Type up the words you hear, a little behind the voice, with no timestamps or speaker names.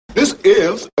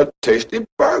is a tasty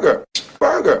burger.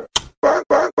 Burger. Burger.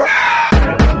 Burger.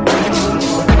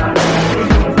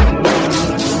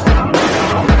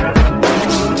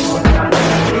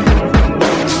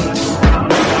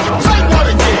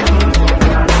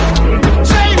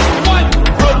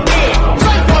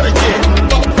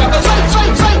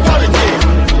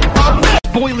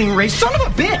 Boiling race. Son of a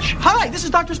bitch! Hi, this is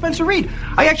Dr. Spencer Reed.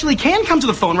 I actually can come to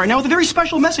the phone right now with a very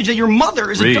special message that your mother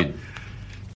is Reed.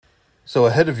 So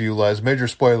ahead of you lies major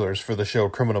spoilers for the show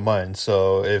Criminal Minds,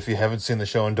 so if you haven't seen the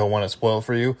show and don't want it spoiled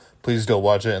for you, please go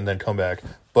watch it and then come back.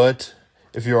 But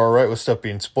if you're alright with stuff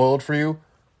being spoiled for you,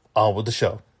 on with the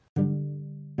show.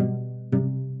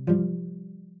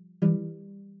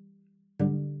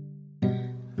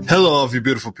 Hello, all of you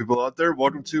beautiful people out there.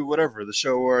 Welcome to Whatever, the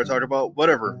show where I talk about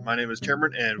whatever. My name is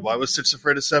Cameron, and why was 6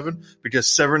 afraid of 7? Because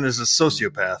 7 is a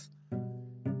sociopath.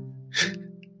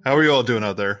 How are you all doing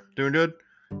out there? Doing good?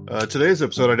 Today's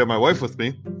episode, I got my wife with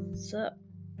me. What's up?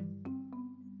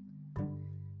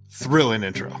 Thrilling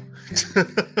intro.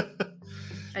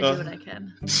 I do what I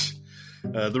can.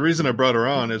 The reason I brought her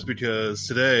on is because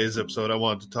today's episode, I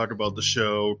wanted to talk about the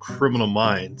show Criminal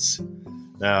Minds.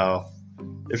 Now,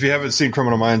 if you haven't seen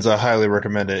Criminal Minds, I highly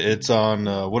recommend it. It's on,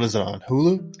 what is it on?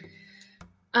 Hulu?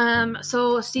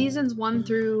 So seasons 1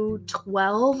 through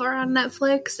 12 are on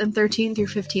Netflix, and 13 through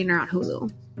 15 are on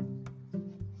Hulu.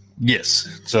 Yes.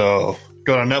 So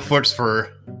go to Netflix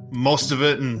for most of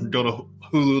it and go to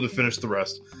Hulu to finish the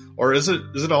rest. Or is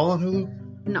it all on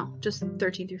Hulu? No, just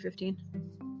 13 through 15.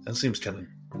 That seems kind of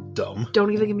dumb.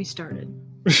 Don't even get me started.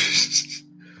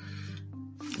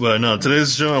 But no,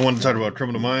 today's show I want to talk about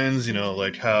Criminal Minds,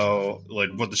 like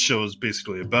what the show is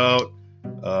basically about,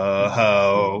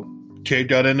 how Kate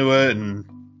got into it, and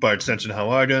by extension how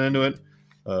I got into it.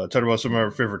 Talk about some of our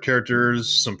favorite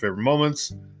characters, some favorite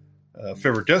moments,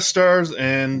 favorite guest stars,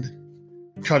 and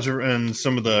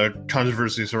some of the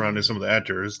controversy surrounding some of the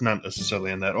actors, not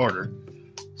necessarily in that order.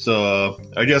 So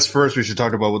I guess first we should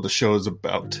talk about what the show is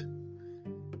about.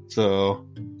 So,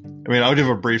 I'll give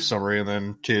a brief summary, and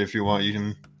then Kate, if you want, you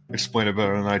can explain it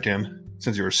better than I can,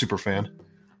 since you're a super fan.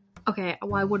 Okay,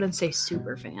 well, I wouldn't say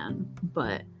super fan,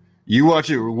 but You watch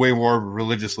it way more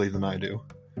religiously than I do.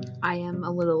 I am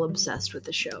a little obsessed with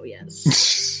the show,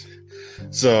 yes.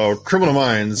 So, Criminal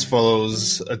Minds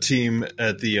follows a team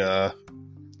at the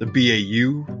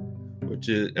BAU, which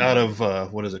is out of,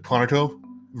 Quantico,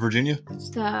 Virginia?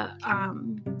 It's the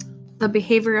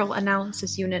Behavioral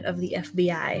Analysis Unit of the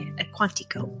FBI at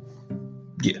Quantico.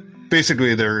 Yeah.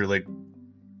 Basically, they're like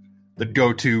the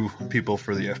go-to people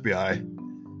for the FBI.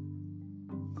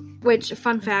 Which,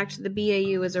 fun fact, the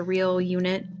BAU is a real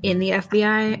unit in the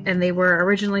FBI, and they were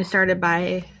originally started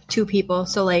by 2 people.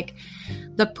 So,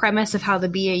 the premise of how the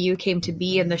BAU came to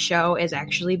be in the show is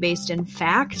actually based in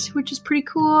fact, which is pretty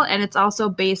cool. And it's also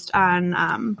based on,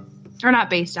 or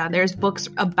not based on, there's books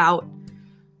about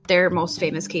their most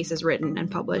famous cases written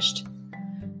and published,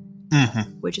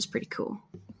 which is pretty cool.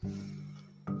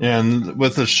 And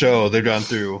with the show, they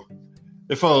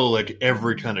follow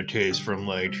every kind of case from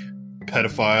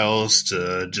pedophiles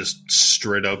to just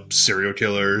straight up serial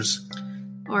killers.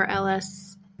 Or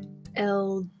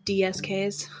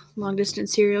LDSKs, long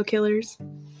distance serial killers,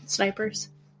 snipers.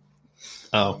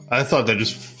 Oh, I thought that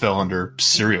just fell under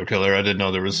serial killer. I didn't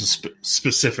know there was a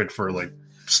specific for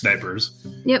snipers.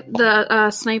 Yep,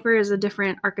 the sniper is a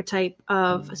different archetype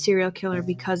of serial killer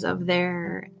because of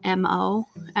their MO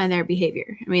and their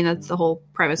behavior. That's the whole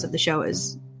premise of the show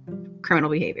is criminal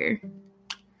behavior.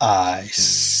 I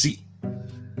see.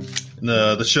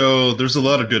 The show, there's a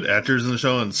lot of good actors in the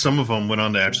show, and some of them went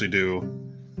on to actually do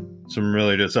some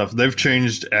really good stuff. They've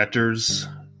changed actors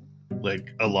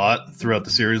a lot throughout the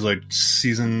series.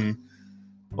 Season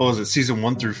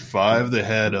 1 through 5, they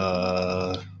had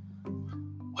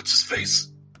what's his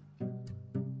face?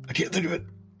 I can't think of it.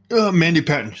 Mandy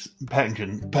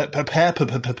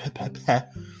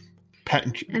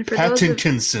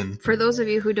Patinkinson. For those of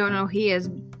you who don't know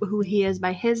who he is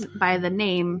by the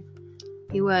name,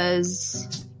 he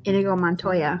was Inigo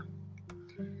Montoya.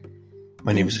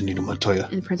 My name is Inigo Montoya.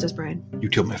 In Princess Bride. You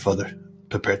killed my father.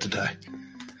 Prepare to die.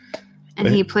 And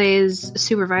he plays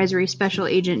Supervisory Special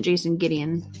Agent Jason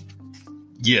Gideon.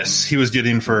 Yes, he was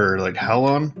Gideon for how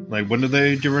long? When did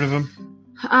they get rid of him?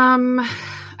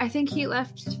 I think he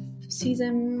left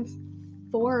season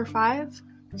 4 or 5.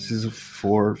 Season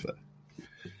 4 or 5.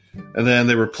 And then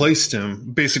they replaced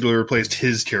him, basically replaced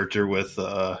his character with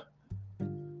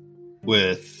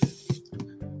why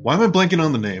am I blanking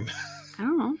on the name? I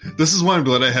don't know. This is why I'm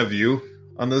glad I have you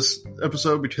on this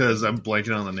episode, because I'm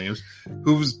blanking on the names.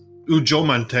 Joe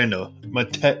Montana.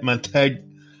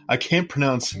 I can't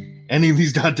pronounce any of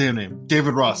these goddamn names.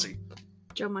 David Rossi.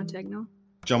 Joe Montego.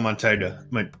 Joe Montega.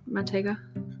 Montego.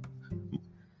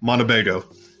 Montebago.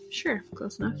 Sure,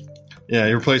 close enough. Yeah,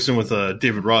 you replaced him with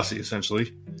David Rossi,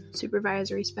 essentially.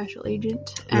 Supervisory special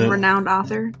agent and Yeah. renowned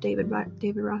author David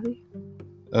Rossi.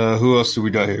 Who else do we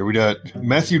got here? We got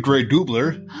Matthew Gray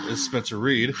Dubler as Spencer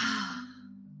Reed.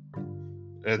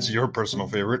 That's your personal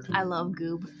favorite. I love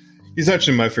Goob. He's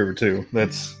actually my favorite too.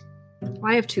 That's.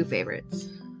 Well, I have two favorites.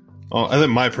 Oh, I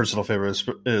think my personal favorite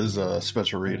is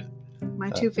Spencer Reed. My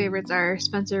two favorites are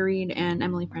Spencer Reed and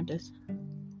Emily Prentice.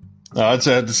 I'd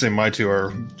say the same. My two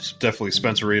are definitely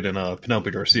Spencer Reed and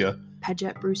Penelope Garcia.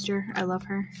 Paget Brewster, I love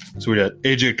her. So we got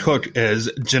AJ Cook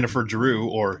as Jennifer Giroux,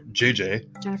 or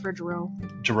JJ. Jennifer Giroux.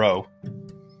 Giroux.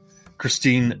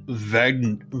 Christine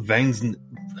Vagness,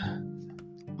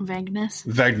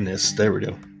 there we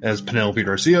go, as Penelope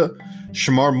Garcia.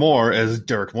 Shamar Moore as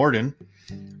Derek Morgan.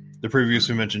 The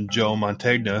previously mentioned Joe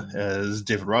Montagna as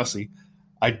David Rossi.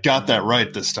 I got that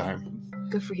right this time.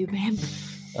 Good for you, man.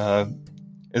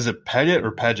 Is it Paget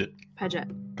or Paget? Paget.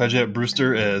 Paget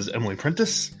Brewster as Emily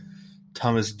Prentice.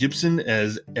 Thomas Gibson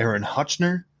as Aaron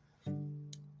Hotchner.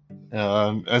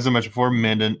 As I mentioned before,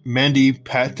 Mandy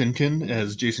Patinkin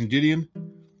as Jason Gideon.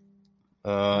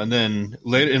 And then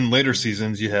in later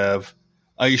seasons, you have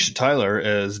Aisha Tyler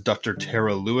as Dr.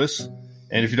 Tara Lewis.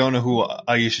 And if you don't know who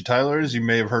Aisha Tyler is, you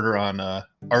may have heard her on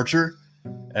Archer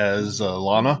as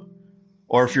Lana.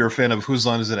 Or if you're a fan of Whose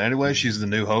Line Is It Anyway, she's the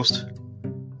new host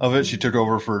of it. She took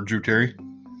over for Drew Terry.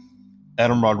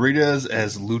 Adam Rodriguez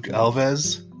as Luke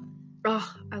Alves.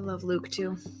 Oh, I love Luke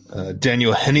too.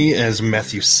 Daniel Henney as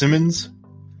Matthew Simmons.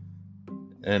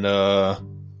 And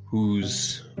who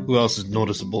else is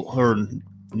notable?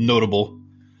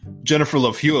 Jennifer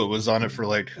Love Hewitt was on it for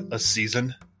like a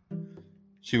season.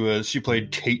 She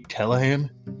played Kate Callahan.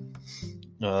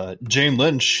 Jane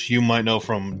Lynch, you might know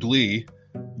from Glee.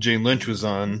 Jane Lynch was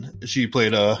on. She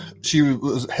played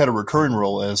had a recurring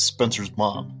role as Spencer's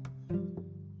mom.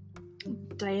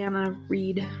 Diana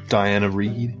Reed.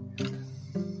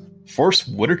 Forrest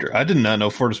Whitaker. I did not know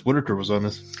Forrest Whitaker was on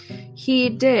this. He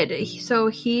did. So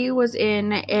he was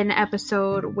in an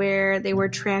episode where they were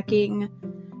tracking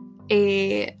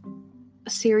a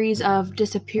series of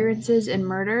disappearances and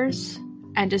murders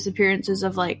and disappearances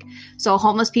of so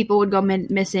homeless people would go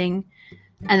missing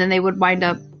and then they would wind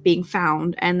up being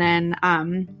found, and then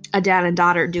a dad and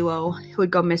daughter duo would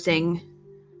go missing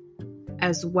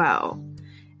as well.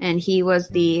 And he was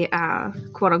the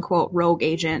quote-unquote rogue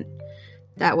agent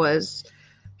that was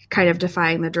kind of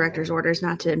defying the director's orders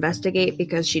not to investigate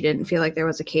because she didn't feel like there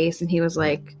was a case, and he was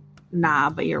like, nah,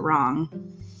 but you're wrong.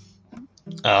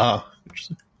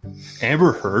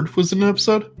 Amber Heard was in an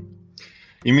episode?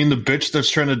 You mean the bitch that's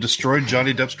trying to destroy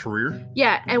Johnny Depp's career?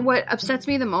 Yeah, and what upsets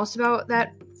me the most about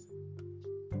that...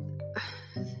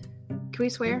 Can we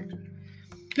swear?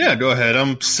 Yeah, go ahead.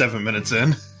 I'm 7 minutes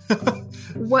in.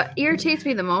 What irritates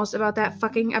me the most about that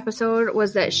fucking episode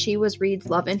was that she was Reed's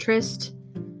love interest,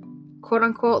 quote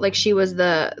unquote. Like, she was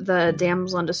the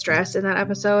damsel in distress in that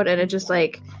episode, and it just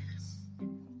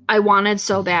I wanted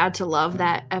so bad to love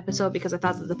that episode because I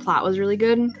thought that the plot was really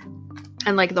good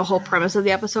and the whole premise of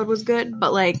the episode was good,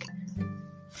 but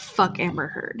fuck Amber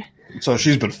Heard. So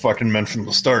she's been fucking men from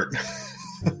the start.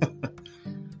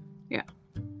 Yeah.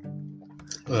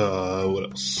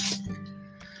 What else?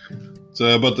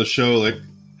 So about the show,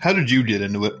 how did you get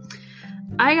into it?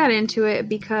 I got into it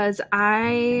because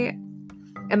I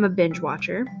am a binge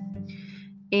watcher,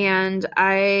 and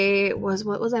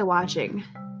what was I watching?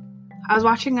 I was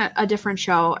watching a different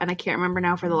show, and I can't remember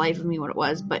now for the life of me what it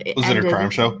was, but it ended. Was it a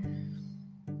crime show?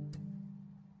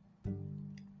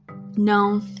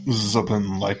 No. Was it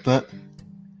something like that?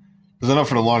 Because I know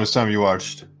for the longest time you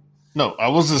watched... No, I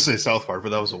was going to say South Park, but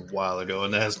that was a while ago,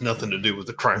 and that has nothing to do with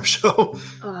the crime show.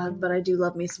 But I do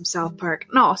love me some South Park.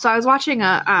 No, so I was watching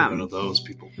one of those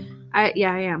people. I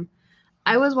am.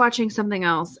 I was watching something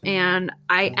else, and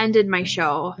I ended my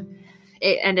show.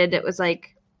 It was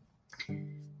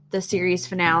the series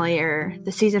finale or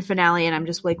the season finale, and I'm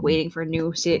just waiting for a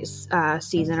new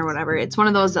season or whatever. It's one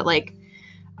of those that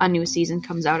a new season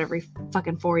comes out every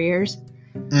fucking 4 years.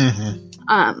 Mm-hmm.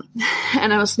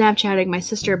 And I was Snapchatting my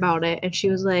sister about it, and she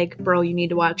was like, bro, you need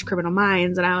to watch Criminal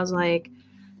Minds. And I was like,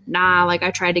 nah,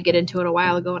 I tried to get into it a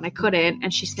while ago and I couldn't.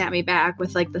 And she snapped me back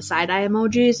with the side-eye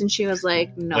emojis, and she was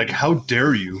like, no. How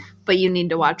dare you? But you need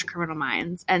to watch Criminal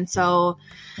Minds. And so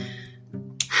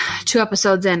 2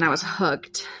 episodes in, I was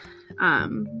hooked.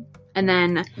 And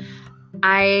then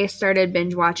I started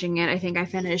binge watching it. I think I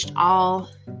finished all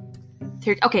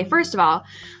 3. Okay, first of all,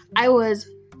 I was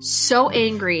so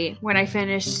angry when I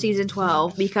finished season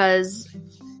 12 because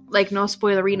like no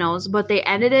spoilerinos, but they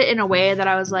ended it in a way that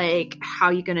I was like, how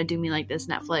are you gonna do me like this,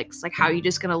 Netflix? Like, how are you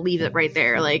just gonna leave it right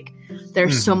there? Like,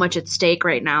 there's so much at stake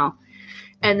right now.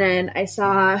 And then I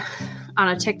saw on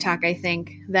a TikTok, I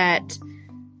think, that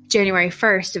January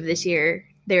 1st of this year,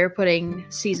 they were putting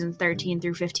seasons 13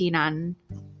 through 15 on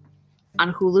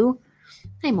Hulu.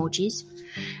 Emojis.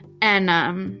 And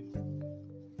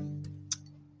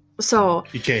so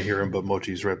You can't hear him, but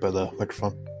Mochi's right by the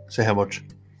microphone. Say how much.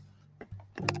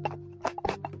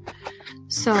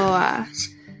 So I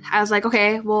was like,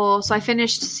 okay, well, so I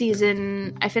finished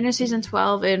season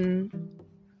 12 in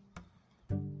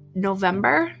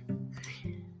November,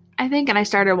 I think, and I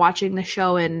started watching the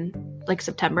show in like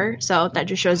September. So that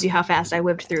just shows you how fast I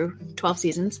whipped through 12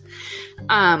 seasons.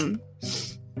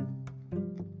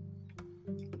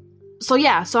 So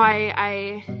yeah, so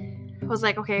I was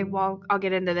like, okay, well, I'll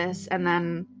get into this, and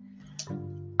then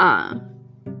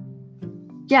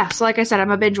yeah, so like I said,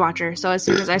 I'm a binge watcher. So as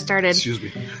soon as I started, Excuse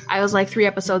me. I was like 3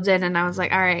 episodes in, and I was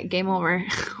like, all right, game over.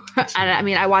 I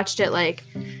mean, I watched it like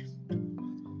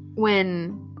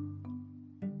when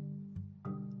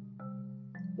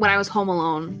I was home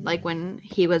alone, like when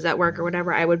he was at work or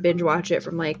whatever, I would binge watch it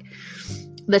from like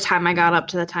the time I got up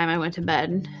to the time I went to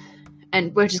bed.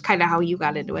 And which is kind of how you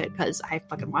got into it, because I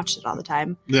fucking watched it all the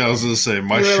time. Yeah, I was going to say, You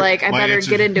were like, I better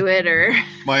get into it, or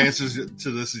my answer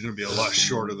to this is going to be a lot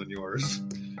shorter than yours.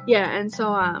 yeah. And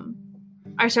so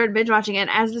I started binge watching it, and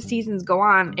as the seasons go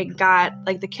on, it got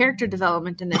like the character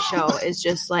development in this show is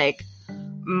just like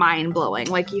mind blowing.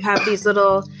 Like, you have these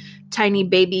little tiny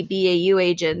baby BAU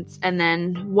agents, and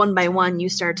then one by one you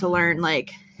start to learn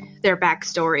like their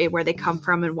backstory, where they come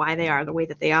from, and why they are the way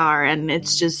that they are. And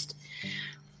it's just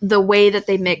the way that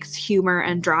they mix humor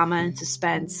and drama and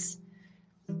suspense,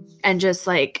 and just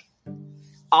like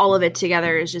all of it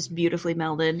together is just beautifully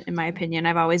melded, in my opinion.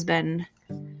 I've always been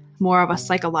more of a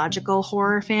psychological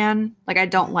horror fan. Like, I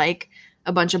don't like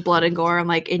a bunch of blood and gore. I'm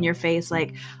like in your face,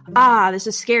 like, this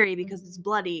is scary because it's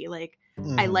bloody. Like,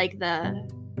 I like the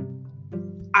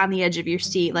on the edge of your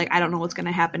seat, like, I don't know what's going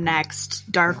to happen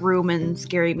next, dark room and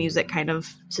scary music kind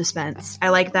of suspense. I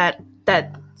like that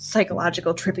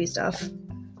psychological trippy stuff.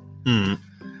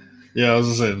 Yeah, I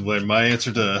was gonna say, like, my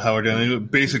answer to how I got into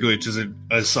it, basically, just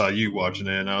I saw you watching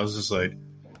it, and I was just like,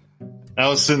 I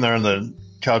was sitting there on the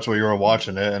couch while you were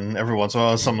watching it, and every once in a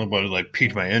while, something about it like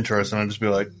piqued my interest, and I'd just be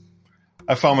like,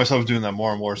 I found myself doing that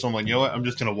more and more. So I'm like, you know what? I'm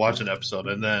just gonna watch an episode,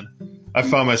 and then I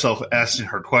found myself asking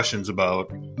her questions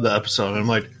about the episode, and I'm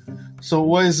like, so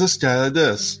why is this guy like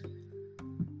this?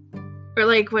 Or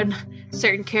like when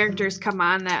certain characters come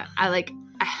on that I like.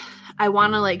 I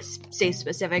want to like say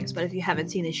specifics, but if you haven't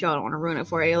seen the show, I don't want to ruin it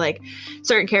for you. Like,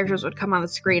 certain characters would come on the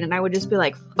screen, and I would just be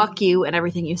like, "Fuck you" and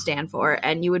everything you stand for,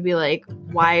 and you would be like,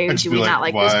 "Why do we not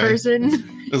like this person?"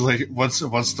 It's like, what's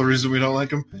the reason we don't like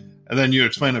him? And then you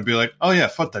explain it, and be like, "Oh yeah,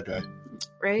 fuck that guy."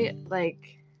 Right? Like,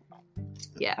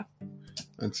 yeah.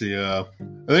 Let's see. I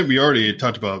think we already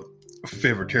talked about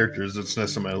favorite characters. That's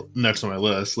next on my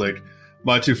list. Like,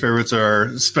 my two favorites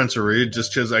are Spencer Reid,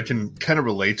 just because I can kind of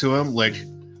relate to him. Like,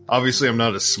 obviously, I'm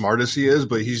not as smart as he is,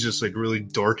 but he's just like really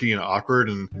dorky and awkward,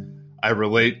 and I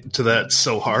relate to that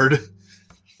so hard.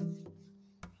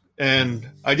 And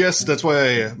I guess that's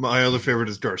why my other favorite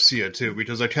is Garcia too,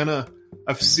 because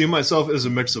I've seen myself as a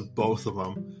mix of both of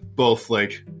them, both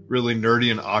like really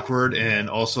nerdy and awkward, and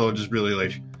also just really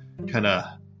like kind of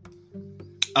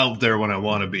out there when I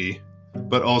want to be,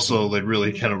 but also like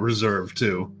really kind of reserved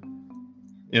too.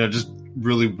 You know, just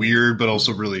really weird, but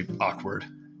also really awkward.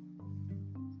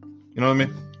 You know what I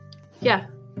mean? Yeah.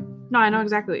 No, I know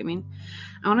exactly what you mean.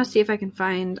 I want to see if I can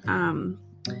find. I was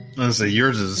gonna say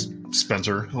yours is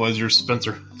Spencer. Why is yours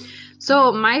Spencer?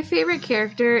 So my favorite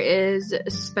character is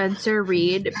Spencer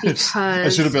Reid because I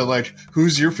should have been like,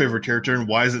 "Who's your favorite character and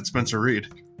why is it Spencer Reid?"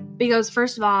 Because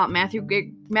first of all, Matthew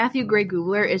Gray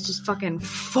Gubler is just fucking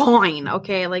fine.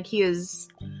 Okay, like he is.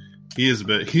 He is a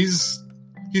bit. He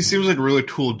seems like a really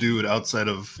cool dude outside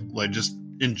of like just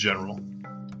in general.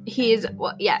 He's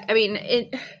well, yeah. I mean,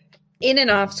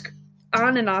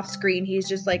 on and off screen, he's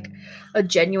just like a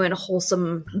genuine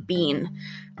wholesome being.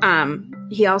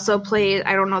 He also plays.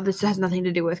 I don't know. This has nothing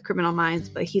to do with Criminal Minds,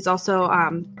 but he's also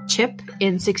Chip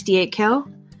in 68 Kill.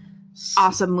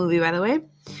 Awesome movie, by the way.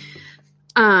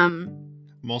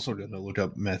 I'm also gonna look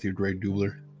up Matthew Gray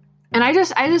Gubler. And I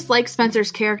just like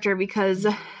Spencer's character because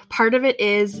part of it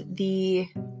is the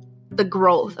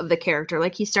growth of the character.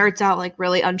 Like, he starts out like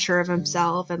really unsure of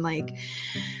himself, and like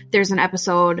there's an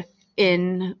episode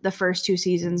in the first 2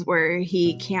 seasons where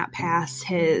he can't pass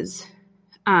his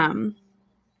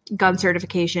gun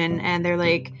certification, and they're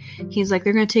like, he's like,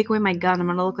 they're gonna take away my gun. I'm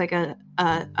gonna look like a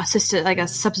assistant, like a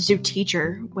substitute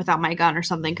teacher without my gun or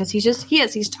something. Because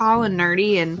he's tall and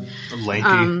nerdy and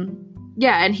Lanky.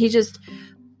 yeah, and he just.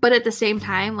 But at the same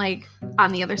time, like,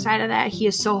 on the other side of that, he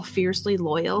is so fiercely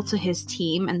loyal to his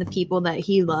team and the people that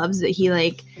he loves that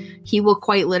he will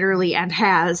quite literally and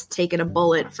has taken a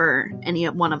bullet for any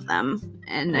one of them.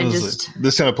 And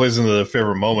This kind of plays into the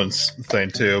favorite moments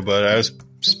thing, too, but I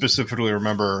specifically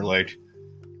remember, like,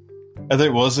 I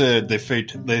think, they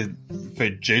faked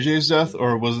JJ's death,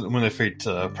 or was it when they faked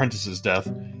Prentice's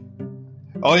death?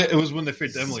 Oh, yeah, it was when they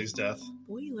faked Emily's death.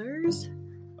 Spoilers?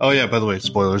 Oh, yeah, by the way,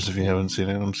 spoilers if you haven't seen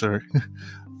it, I'm sorry.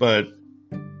 But,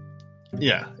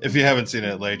 yeah, if you haven't seen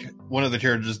it, like, one of the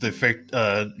characters, they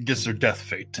gets their death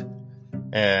faked.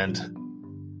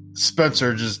 And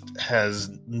Spencer just has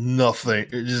nothing,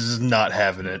 just not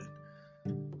having it.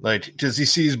 Like, because he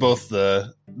sees both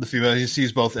the female, he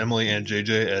sees both Emily and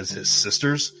JJ as his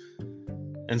sisters.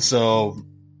 And so,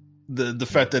 the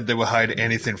fact that they would hide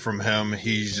anything from him,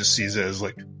 he just sees it as,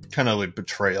 like, kind of like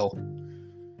betrayal.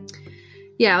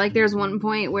 Yeah, like there's one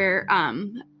point where,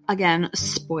 again,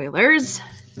 spoilers.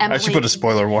 I should put a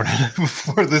spoiler warning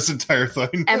before this entire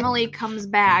thing. Emily comes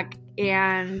back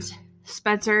and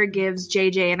Spencer gives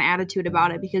JJ an attitude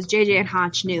about it because JJ and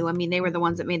Hotch knew. I mean, they were the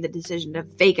ones that made the decision to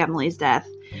fake Emily's death.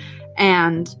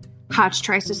 And Hotch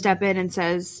tries to step in and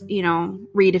says, you know,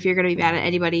 Reed, if you're going to be mad at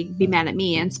anybody, be mad at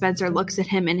me. And Spencer looks at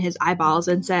him in his eyeballs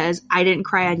and says, I didn't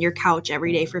cry on your couch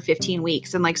every day for 15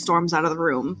 weeks, and like storms out of the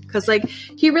room. Because like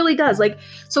he really does. Like,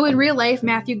 so in real life,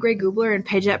 Matthew Gray Gubler and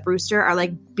Paget Brewster are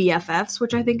like BFFs,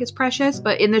 which I think is precious.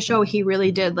 But in the show, he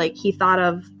really did, like, he thought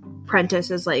of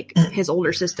Prentice as like his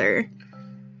older sister.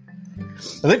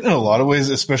 I think in a lot of ways,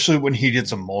 especially when he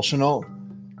gets emotional,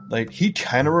 like, he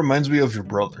kind of reminds me of your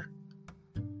brother.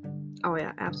 Oh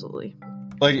yeah, absolutely.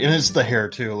 Like, and it's the hair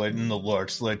too, like, and the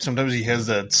looks. Like, sometimes he has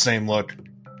that same look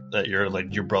that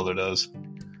your brother does.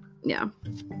 Yeah.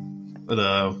 But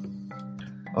I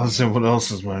was saying, what else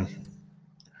is mine?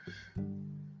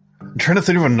 I'm trying to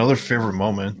think of another favorite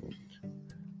moment.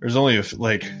 There's only a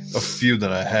few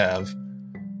that I have,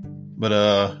 but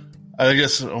I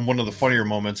guess one of the funnier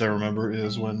moments I remember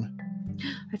is when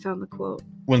I found the quote.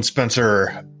 When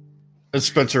Spencer and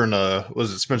Spencer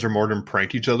Morgan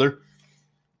prank each other.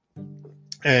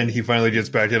 And he finally gets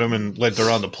back at him, and like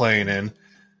they're on the plane, and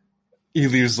he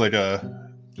leaves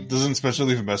doesn't Spencer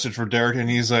leave a message for Derek, and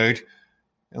he's like,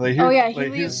 oh yeah, he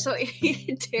leaves. So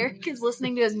Derek is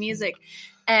listening to his music,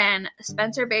 and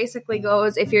Spencer basically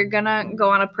goes, if you're gonna go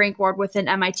on a prank war with an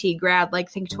MIT grad, like,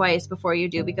 think twice before you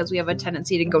do, because we have a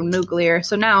tendency to go nuclear.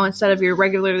 So now, instead of your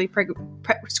regularly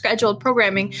scheduled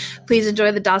programming, please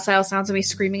enjoy the docile sounds of me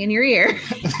screaming in your ear.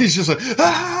 He's just like,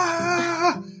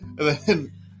 ah!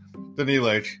 And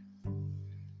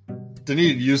then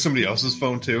he use somebody else's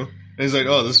phone too? And he's like,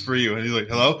 oh, this is for you. And he's like,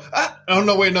 hello? Ah! Oh,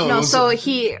 no, wait, no. No, so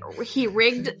he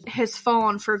rigged his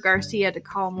phone for Garcia to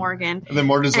call Morgan. And then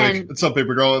Morgan's like, what's up, baby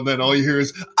girl? And then all you hear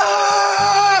is,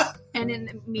 ah! And in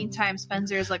the meantime,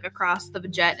 Spencer's like across the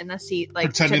jet in the seat, like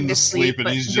pretending to sleep, and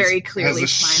he's just very clearly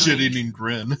has a smiling. shit-eating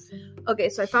grin. Okay,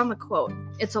 so I found the quote.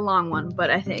 It's a long one,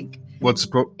 but I think what's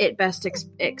the quote? It best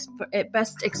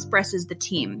expresses the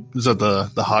team. Is that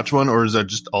the Hotch one, or is that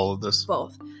just all of this?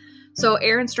 Both. So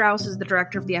Aaron Strauss is the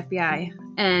director of the FBI,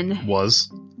 and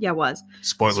was.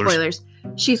 Spoilers.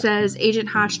 She says, Agent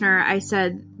Hotchner, I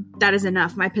said, that is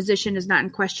enough. My position is not in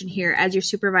question here. As your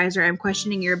supervisor, I'm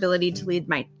questioning your ability to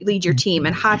lead your team.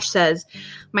 And Hotch says,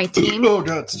 my team. Oh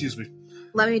God, excuse me.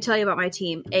 Let me tell you about my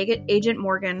team. Agent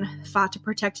Morgan fought to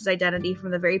protect his identity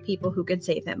from the very people who could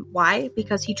save him. Why?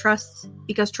 Because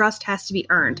trust has to be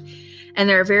earned. And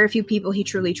there are very few people he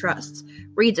truly trusts.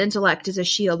 Reed's intellect is a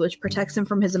shield which protects him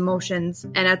from his emotions,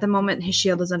 and at the moment his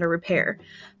shield is under repair.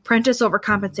 Prentice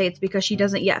overcompensates because she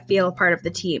doesn't yet feel a part of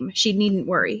the team. She needn't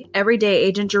worry. Every day,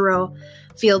 Agent Giroux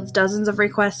fields dozens of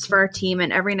requests for our team,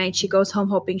 and every night she goes home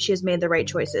hoping she has made the right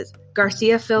choices.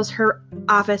 Garcia fills her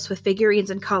office with figurines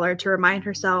and color to remind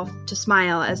herself to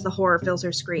smile as the horror fills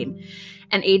her screen.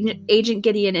 And Agent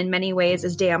Gideon, in many ways,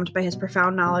 is damned by his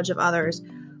profound knowledge of others,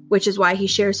 which is why he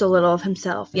shares so little of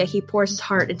himself, yet he pours his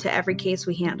heart into every case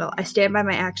we handle. I stand by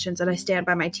my actions, and I stand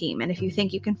by my team, and if you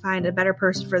think you can find a better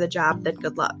person for the job, then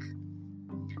good luck.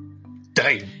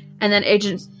 Dang. And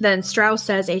then Strauss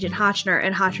says, Agent Hotchner,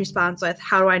 and Hotch responds with,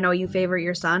 how do I know you favor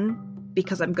your son?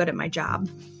 Because I'm good at my job.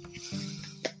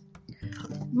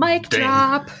 Mic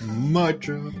drop.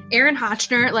 Aaron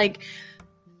Hotchner,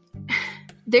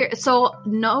 so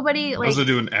nobody, I was going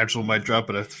to do an actual mic drop,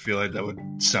 but I feel like that would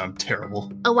sound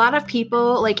terrible. A lot of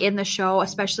people, in the show,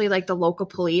 especially, the local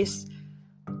police,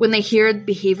 when they hear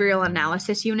behavioral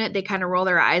analysis unit, they kind of roll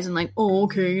their eyes and like, oh,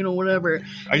 okay, you know, whatever.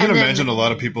 I can imagine a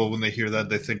lot of people, when they hear that,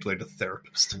 they think like a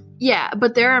therapist. Yeah,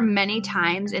 but there are many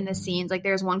times in the scenes, like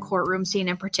there's one courtroom scene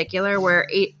in particular where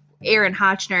Aaron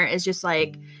Hotchner is just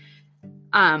like,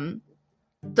 the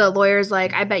lawyer's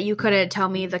like, I bet you couldn't tell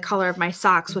me the color of my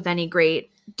socks with any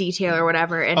great detail or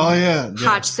whatever. And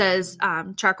Hotch says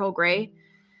charcoal gray.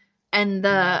 And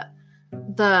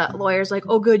the lawyer's like,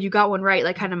 oh, good, you got one right,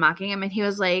 like kind of mocking him. And he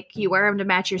was like, you wear them to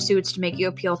match your suits to make you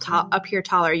appear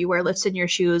taller. You wear lifts in your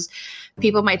shoes.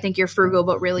 People might think you're frugal,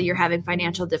 but really you're having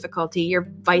financial difficulty.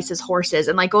 Your vice is horses.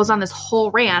 And like goes on this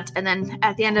whole rant. And then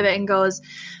at the end of it and goes,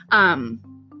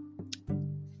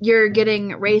 you're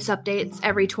getting race updates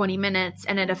every 20 minutes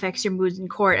and it affects your moods in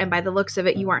court. And by the looks of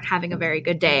it, you aren't having a very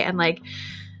good day. And like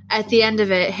at the end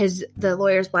of it, the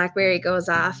lawyer's BlackBerry goes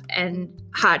off and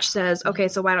Hotch says, okay,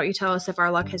 so why don't you tell us if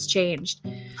our luck has changed?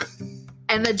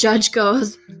 And the judge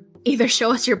goes, either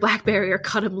show us your BlackBerry or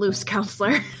cut him loose,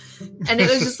 counselor. And it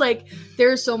was just like,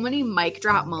 there are so many mic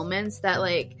drop moments that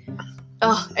like,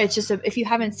 oh, it's just, if you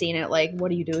haven't seen it, like, what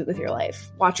do you do with your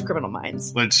life? Watch Criminal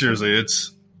Minds. Like, seriously,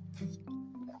 it's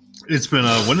been,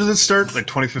 when did it start? Like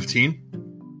 2015?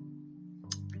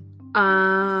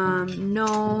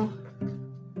 No.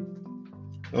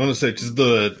 I want to say, because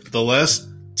the last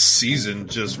season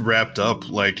just wrapped up,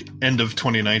 like, end of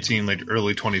 2019, like,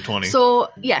 early 2020. So,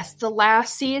 yes, the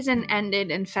last season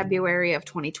ended in February of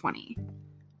 2020.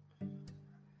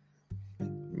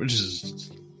 Which is,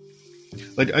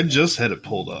 like, I just had it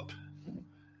pulled up.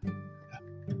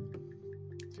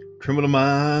 Criminal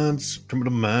Minds.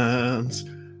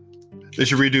 They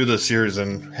should redo the series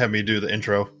and have me do the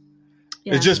intro.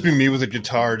 Yeah. It'd just be me with a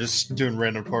guitar, just doing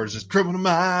random chords, just Criminal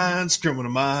Minds,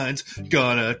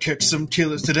 gonna catch some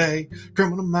killers today,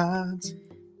 Criminal Minds.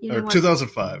 You know or what?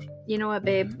 2005. You know what,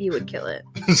 babe? You would kill it.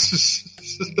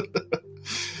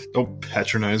 Don't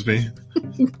patronize me.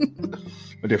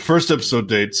 Okay, first episode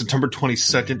date, September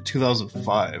 22nd,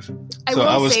 2005.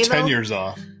 I was 10 years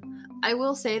off. I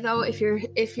will say though, if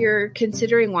you're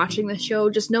considering watching the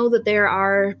show, just know that there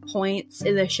are points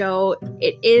in the show.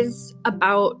 It is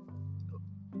about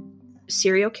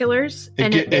serial killers,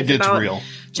 and it gets about real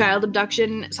child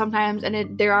abduction sometimes,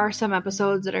 and there are some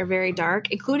episodes that are very dark,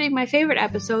 including my favorite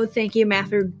episode. Thank you,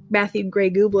 Matthew Gray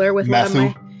Gubler, with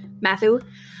Matthew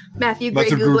Gray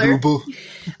Gubler.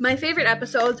 My favorite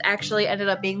episodes actually ended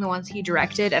up being the ones he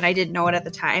directed, and I didn't know it at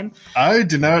the time. I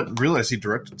did not realize he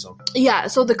directed some. Yeah,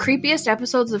 so the creepiest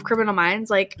episodes of Criminal Minds,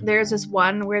 like there's this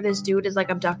one where this dude is like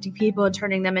abducting people and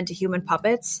turning them into human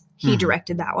puppets. He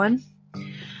directed that one.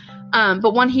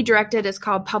 But one he directed is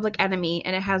called Public Enemy,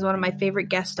 and it has one of my favorite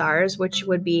guest stars, which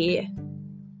would be,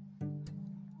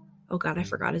 oh god, I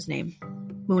forgot his name.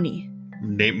 Mooney.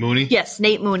 Nate Mooney? Yes,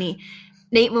 Nate Mooney.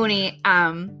 Nate Mooney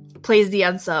plays the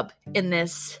unsub in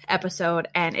this episode,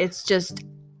 and it's just,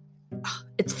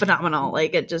 it's phenomenal.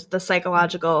 Like, it just, the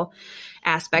psychological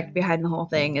aspect behind the whole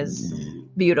thing is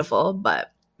beautiful, but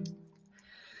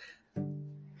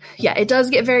yeah, it does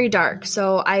get very dark.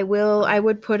 So I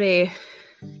would put a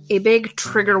big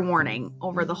trigger warning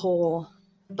over the whole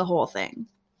thing.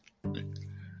 All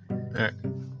right.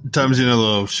 Time's getting a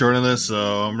little short on this,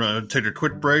 so I'm going to take a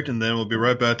quick break, and then we'll be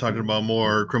right back talking about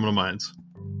more Criminal Minds.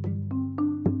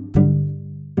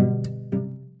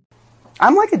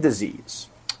 I'm like a disease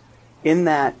in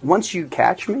that once you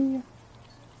catch me,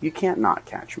 you can't not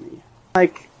catch me.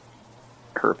 Like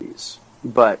herpes,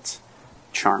 but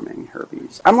charming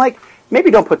herpes. I'm like,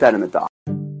 maybe don't put that in the doc.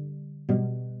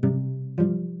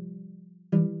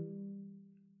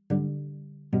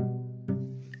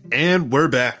 And we're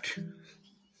back.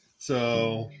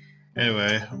 So,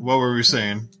 anyway, what were we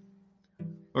saying?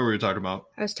 What were we talking about?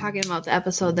 I was talking about the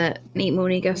episode that Nate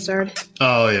Mooney guest starred.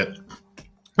 Oh, yeah.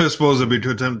 I suppose it'd be a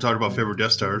good time to talk about favorite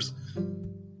guest stars.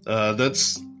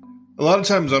 That's a lot of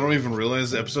times I don't even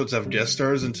realize the episodes have guest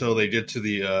stars until they get to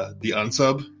the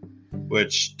unsub.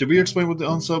 Which, did we explain what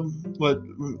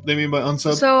they mean by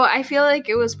unsub? So I feel like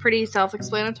it was pretty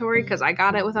self-explanatory because I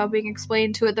got it without being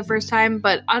explained to it the first time.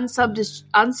 But unsub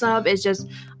is just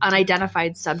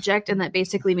unidentified subject, and that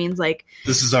basically means like,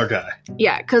 this is our guy.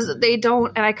 Yeah, because they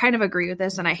don't, and I kind of agree with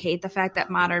this, and I hate the fact that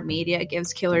modern media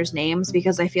gives killers names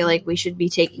because I feel like we should be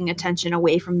taking attention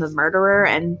away from the murderer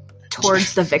and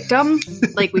towards the victim.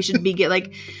 Like we should be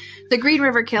the Green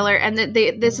River Killer, and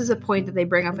this is a point that they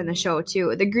bring up in the show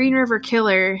too. The Green River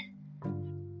Killer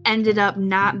ended up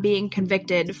not being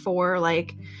convicted for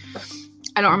like,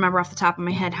 I don't remember off the top of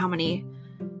my head how many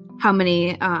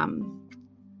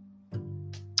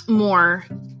more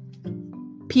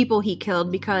people he killed,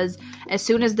 because as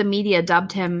soon as the media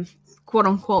dubbed him quote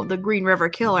unquote the Green River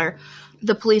Killer,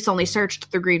 the police only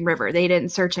searched the Green River. They didn't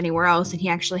search anywhere else, and he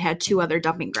actually had 2 other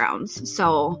dumping grounds.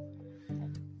 So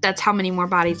that's how many more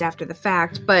bodies after the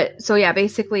fact. But so yeah,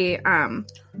 basically,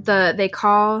 they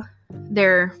call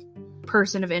their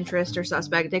person of interest or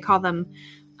suspect, they call them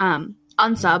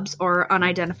unsubs or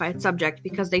unidentified subject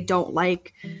because they don't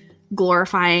like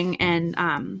glorifying and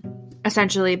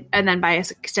essentially, and then by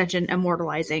extension,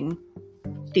 immortalizing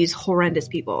these horrendous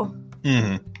people.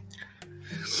 Mm-hmm.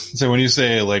 So when you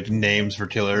say like names for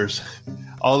killers,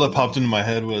 all that popped into my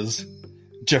head was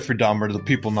Jeffrey Dahmer, the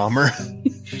people nommer.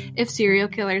 If serial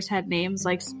killers had names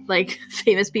like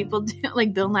famous people do,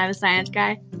 like Bill Nye the Science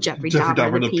Guy, Jeffrey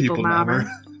Dahmer, the people nommer.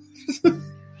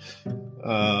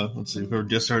 Let's see, for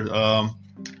guest stars.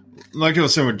 Like I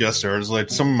was saying with guest stars, like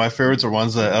some of my favorites are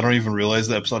ones that I don't even realize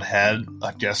the episode had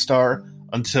a guest star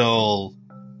until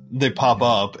they pop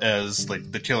up as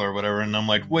like the killer or whatever, and I'm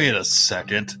like, wait a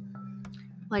second.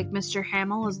 Like Mr.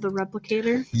 Hamill is the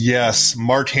replicator? Yes,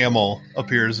 Mark Hamill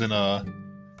appears in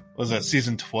was that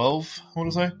season 12? What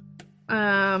was I?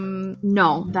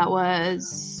 No, that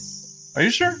was... Are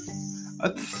you sure? I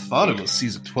thought it was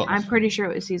season 12. I'm pretty sure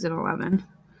it was season 11.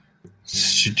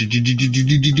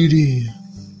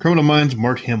 Criminal Minds,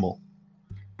 Mark Hamill.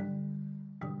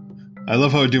 I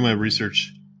love how I do my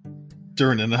research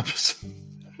during an episode.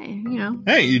 Hey, you know.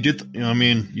 Hey, you did the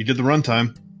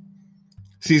runtime.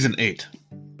 Season 8.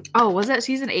 Oh, was that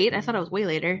season 8? I thought it was way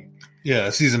later. Yeah,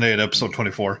 season 8, episode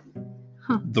 24.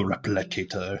 Huh. The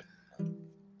Replicator.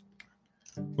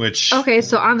 Which... Okay,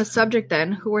 so on the subject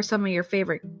then, who are some of your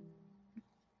favorite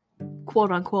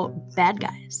quote-unquote bad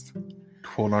guys?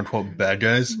 Quote-unquote bad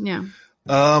guys? Yeah.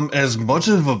 As much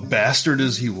of a bastard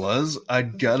as he was, I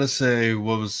gotta say,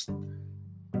 was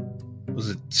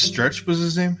it Stretch was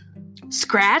his name?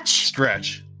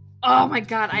 Scratch. Oh my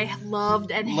god, I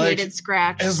loved and hated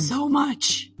Scratch so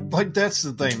much. Like, that's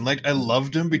the thing. Like, I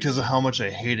loved him because of how much I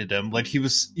hated him. Like, he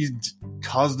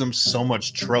caused them so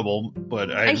much trouble,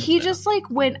 but he just, like,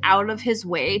 went out of his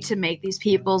way to make these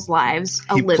people's lives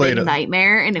a living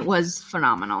nightmare, and it was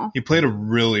phenomenal. He played a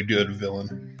really good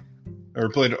villain. Or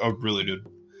played a really good...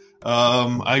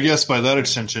 I guess by that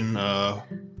extension,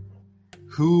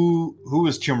 who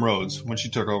was Kim Rhodes when she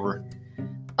took over?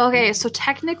 Okay, so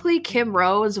technically Kim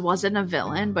Rhodes wasn't a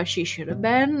villain, but she should have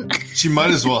been. She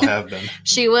might as well have been.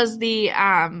 She was the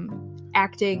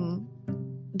acting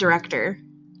director.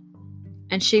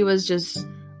 And she was just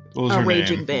a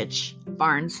raging bitch.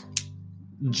 Barnes.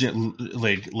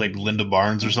 Like Linda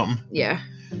Barnes or something? Yeah.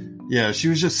 Yeah, she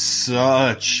was just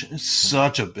such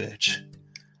a bitch.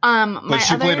 But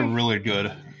she played it really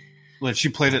good. Like, she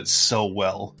played it so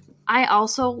well. I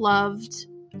also loved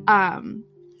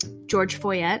George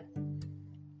Foyet.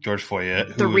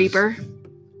 The Reaper.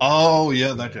 Oh,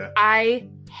 yeah, that guy. I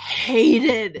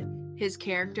hated his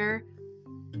character,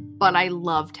 but I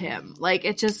loved him. Like,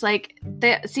 it's just like... and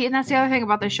that's the other thing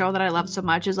about the show that I love so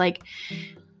much is, like,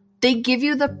 they give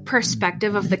you the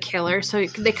perspective of the killer, so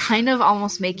they kind of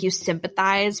almost make you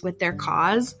sympathize with their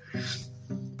cause.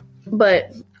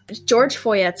 But George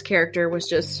Foyet's character was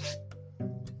just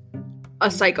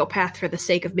a psychopath for the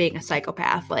sake of being a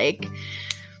psychopath. Like...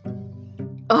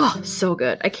 Oh, so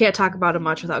good. I can't talk about it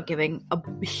much without giving a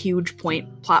huge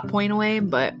plot point away,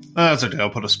 but... That's okay. I'll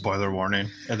put a spoiler warning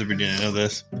at the beginning of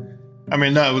this. I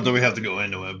mean, not that we have to go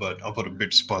into it, but I'll put a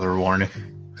big spoiler warning.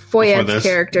 Foyet's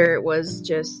character was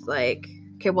just like...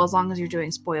 Okay, well, as long as you're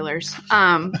doing spoilers.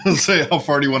 Say, how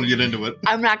far do you want to get into it?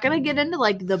 I'm not going to get into,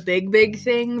 like, the big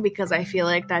thing, because I feel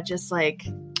like that just, like,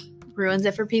 ruins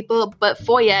it for people. But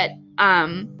Foyet,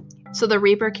 so the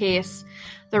Reaper case...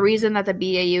 The reason that the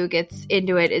BAU gets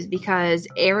into it is because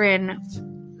Aaron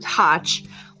Hotch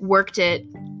worked it.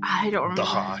 I don't remember. The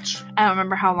Hotch. I don't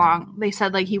remember how long. They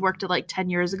said like he worked it like 10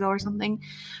 years ago or something.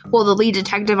 Well, the lead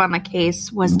detective on the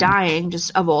case was dying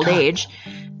just of old age,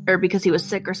 or because he was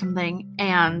sick or something.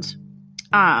 And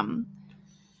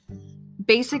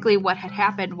basically what had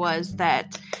happened was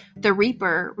that the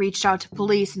Reaper reached out to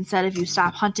police and said, if you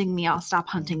stop hunting me, I'll stop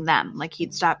hunting them. Like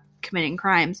he'd stop committing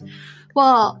crimes.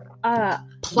 Well,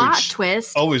 plot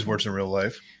twist. Always works in real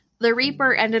life. The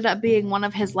Reaper ended up being one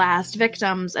of his last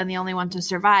victims and the only one to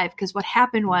survive, because what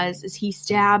happened is he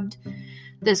stabbed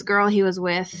this girl he was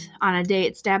with on a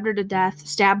date, stabbed her to death,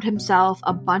 stabbed himself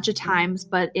a bunch of times,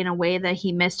 but in a way that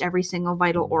he missed every single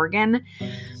vital organ.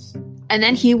 And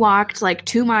then he walked like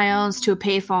 2 miles to a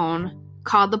payphone,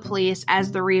 called the police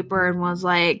as the Reaper, and was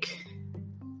like,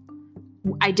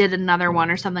 I did another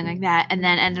one or something like that, and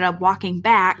then ended up walking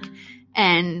back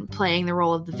and playing the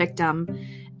role of the victim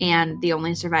and the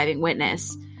only surviving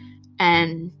witness.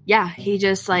 And yeah, he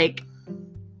just like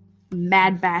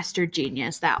mad bastard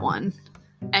genius, that one.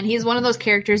 And he's one of those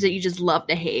characters that you just love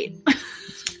to hate.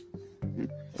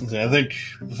 I think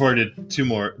before I did too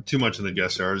much in the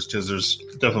guest stars, because there's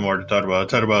definitely more to talk about. I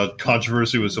talked about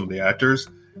controversy with some of the actors.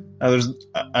 I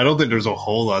don't think there's a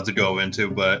whole lot to go into,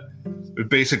 but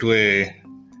basically,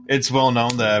 it's well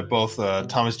known that both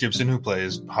Thomas Gibson, who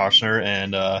plays Hotchner,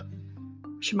 and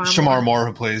Shamar Moore,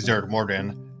 who plays Derek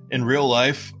Morgan, in real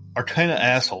life are kind of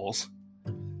assholes.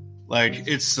 Like,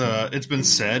 it's been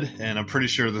said, and I'm pretty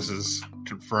sure this is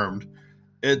confirmed.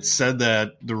 It's said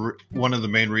that one of the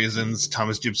main reasons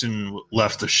Thomas Gibson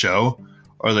left the show,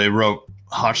 or they wrote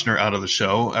Hotchner out of the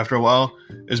show after a while,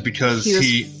 is because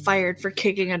he was fired for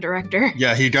kicking a director.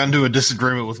 Yeah, he got into a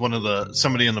disagreement with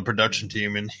somebody in the production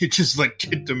team, and he just like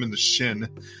kicked him in the shin.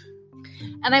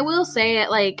 And I will say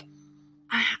it, like,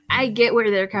 I get where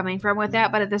they're coming from with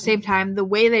that, but at the same time, the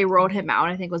way they wrote him out,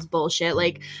 I think, was bullshit.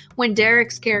 Like, when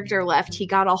Derek's character left, he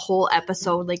got a whole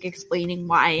episode, like, explaining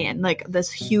why, and, like,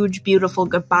 this huge, beautiful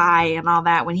goodbye and all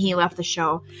that when he left the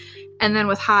show. And then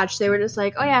with Hodge, they were just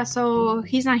like, oh, yeah, so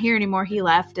he's not here anymore. He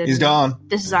left. And he's gone.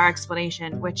 This is our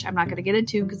explanation, which I'm not going to get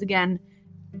into because, again,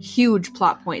 huge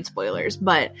plot point spoilers.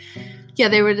 But, yeah,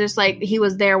 they were just like, he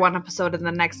was there one episode, and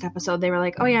the next episode they were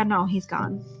like, oh, yeah, no, he's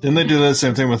gone. Didn't they do that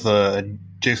same thing with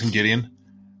Jason Gideon?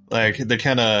 Like, they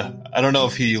kind of, I don't know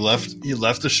if he left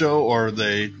the show or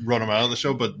they wrote him out of the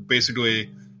show, but basically,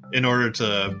 in order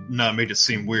to not make it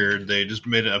seem weird, they just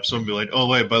made an episode and be like, oh,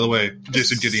 wait, by the way,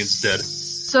 Jason Gideon's dead.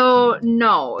 So,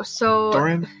 no. So,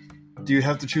 Dorian, do you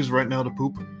have to choose right now to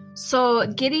poop? So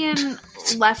Gideon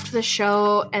left the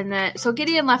show,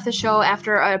 Gideon left the show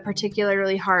after a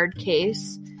particularly hard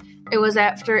case. It was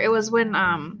when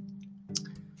I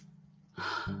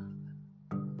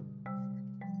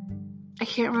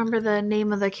can't remember the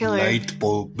name of the killer. Light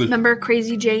bulb. Remember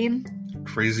Crazy Jane?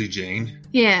 Crazy Jane?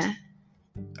 Yeah.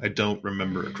 I don't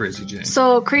remember Crazy Jane.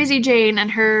 So Crazy Jane and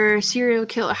her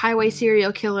highway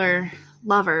serial killer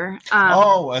lover.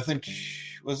 I think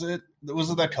was it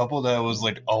that couple that was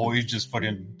like always just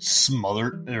fucking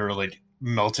smothered or like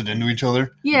melted into each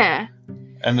other? Yeah.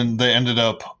 And then they ended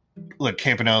up like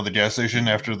camping out at the gas station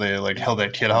after they like held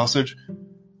that kid hostage.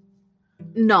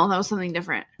 No, that was something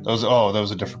different. That was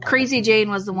a different couple. Crazy Jane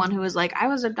was the one who was like, I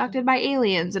was abducted by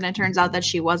aliens, and it turns out that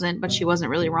she wasn't, but she wasn't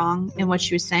really wrong in what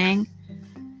she was saying.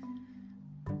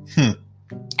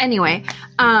 Anyway,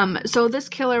 so this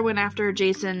killer went after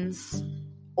Jason's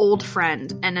old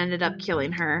friend and ended up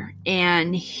killing her,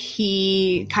 and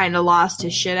he kind of lost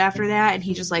his shit after that, and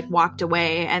he just like walked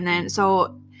away. And then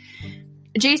so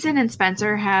Jason and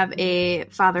Spencer have a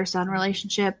father-son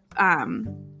relationship.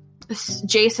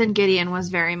 Jason Gideon was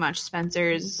very much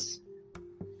Spencer's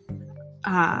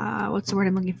what's the word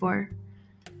I'm looking for?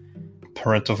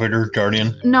 Parental figure,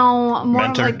 guardian? No, more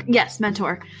mentor? like, yes,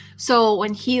 mentor. So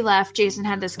when he left, Jason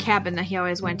had this cabin that he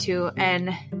always went to,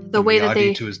 and the way that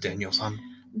they to his Danielson.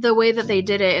 The way that they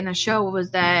did it in the show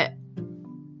was that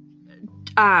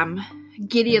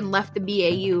Gideon left the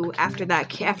BAU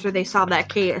after they solved that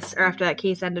case, or after that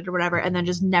case ended or whatever, and then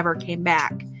just never came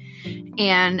back.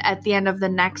 And at the end of the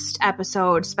next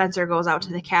episode, Spencer goes out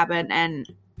to the cabin, and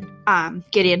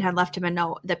Gideon had left him a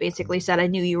note that basically said, I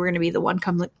knew you were going to be the one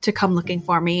to come looking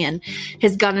for me. And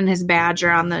his gun and his badge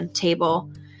are on the table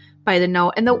by the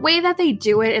note. And the way that they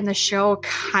do it in the show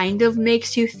kind of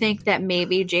makes you think that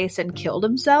maybe Jason killed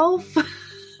himself.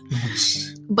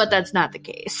 But that's not the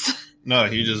case. No,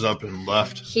 he just up and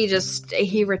left.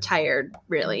 He retired,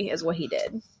 really, is what he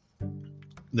did.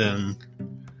 Then,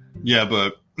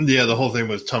 the whole thing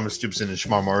with Thomas Gibson and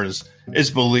Shamar Moore is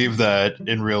it's believed that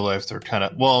in real life they're kind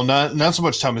of, well, not so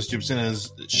much Thomas Gibson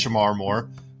as Shamar Moore,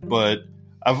 but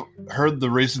I've heard the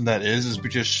reason that is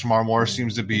because Shamar Moore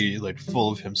seems to be like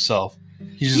full of himself.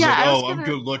 He's just I'm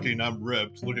good looking, I'm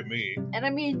ripped, look at me. And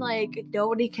I mean, like,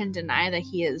 nobody can deny that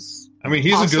he is. I mean,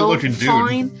 he's a good looking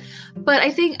dude. But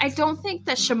I don't think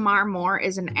that Shamar Moore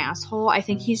is an asshole. I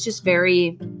think he's just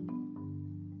very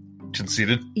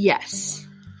conceited. Yes.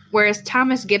 Whereas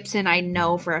Thomas Gibson, I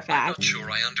know for a fact. I'm not sure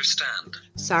I understand.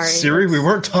 Sorry. Siri, we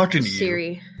weren't talking to you.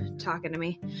 Siri talking to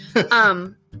me.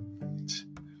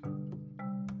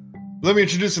 Let me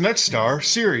introduce the next star,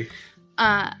 Siri.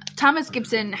 Thomas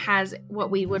Gibson has what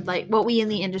we in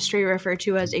the industry refer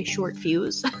to as a short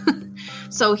fuse.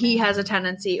 So he has a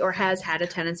tendency, or has had a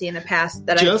tendency in the past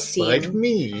that I've seen, like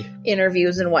me,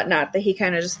 interviews and whatnot, that he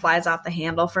kind of just flies off the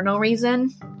handle for no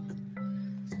reason.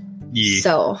 Yeah.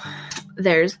 So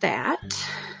there's that.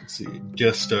 Let's see,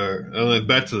 guest star.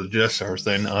 Back to the guest stars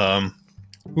thing.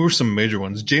 Who were some major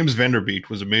ones? James Vanderbeek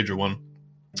was a major one.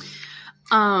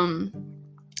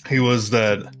 He was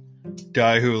that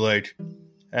guy who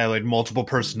had multiple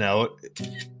personality.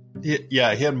 he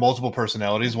had multiple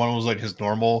personalities. One was like his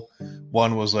normal,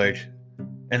 one was like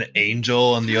an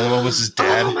angel, and the other one was his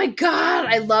dad. Oh my god,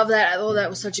 I love that. Oh, that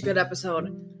was such a good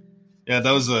episode. Yeah,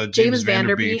 that was James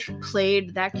Vanderbeek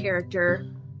played that character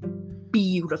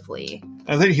beautifully.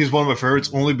 I think he's one of my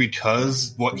favorites only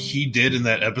because what he did in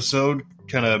that episode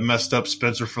kind of messed up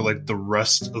Spencer for like the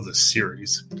rest of the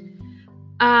series.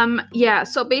 Yeah,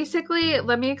 so basically,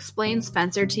 let me explain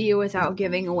Spencer to you without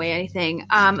giving away anything.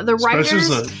 The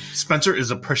writers... Spencer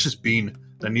is a precious being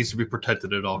that needs to be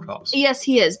protected at all costs. Yes,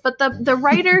 he is. But the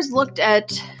writers looked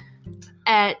at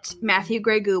Matthew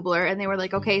Gray Gubler, and they were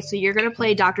like, okay, so you're going to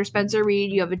play Dr. Spencer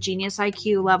Reed. You have a genius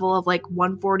IQ level of like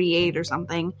 148 or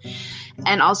something.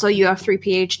 And also you have 3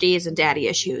 PhDs and daddy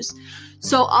issues.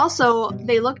 So also,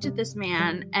 they looked at this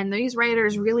man, and these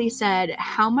writers really said,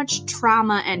 how much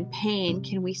trauma and pain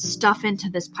can we stuff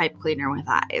into this pipe cleaner with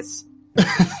eyes?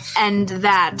 And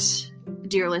that,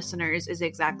 dear listeners, is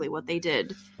exactly what they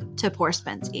did to poor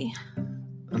Spency.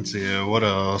 Let's see, what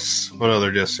else? What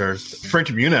other guest stars?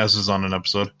 Frankie Muniz is on an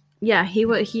episode. Yeah,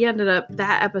 he ended up,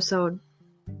 that episode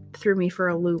threw me for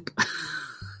a loop.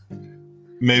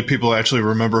 Maybe people actually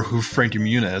remember who Frankie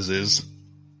Muniz is.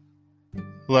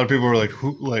 A lot of people were like,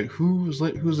 who's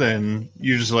that? And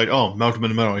you're just like, oh, Malcolm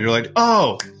in the Middle. You're like,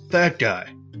 oh, that guy.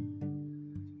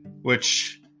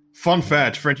 Which, fun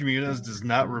fact, Frankie Muniz does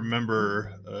not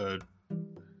remember,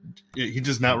 he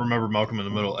does not remember Malcolm in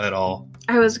the Middle at all.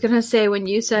 I was going to say, when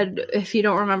you said, if you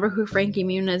don't remember who Frankie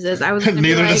Muniz is, I was going to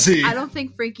be like, I don't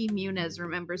think Frankie Muniz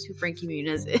remembers who Frankie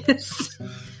Muniz is.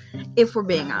 If we're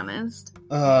being honest.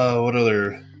 What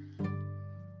other...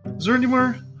 Is there any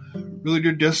more really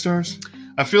good guest stars?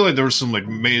 I feel like there were some like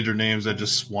major names that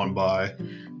just swung by.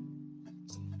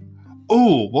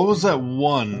 Oh, what was that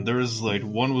one? There was like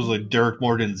one was like Derek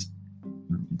Morgan's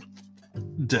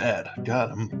dad.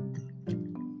 God,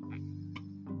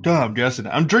 I'm gassing.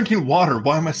 I'm drinking water.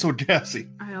 Why am I so gassy?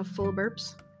 I am full of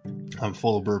burps. I'm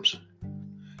full of burps.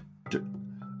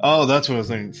 Oh, that's what I was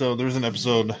thinking. So there's an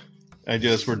episode, I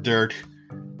guess, where Derek,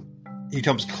 he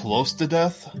comes close to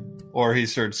death, or he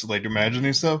starts like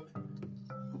imagining stuff.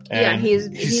 And yeah,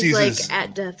 he's like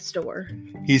at death's door.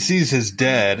 He sees his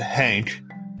dad, Hank,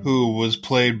 who was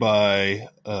played by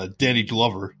Danny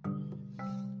Glover.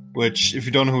 Which, if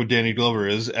you don't know who Danny Glover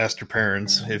is, ask your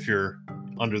parents if you're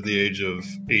under the age of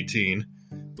 18.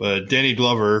 But Danny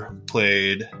Glover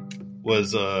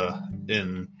was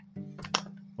in,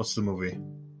 what's the movie?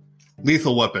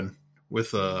 Lethal Weapon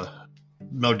with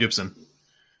Mel Gibson.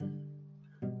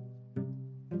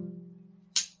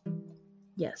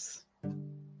 Yes.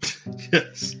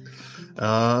 Yes.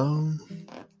 Trying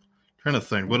to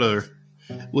think. What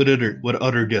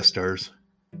other guest stars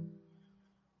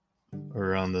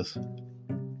are on this?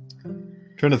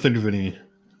 Trying to think of any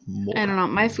more. I don't know.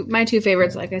 My two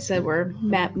favorites, like I said, were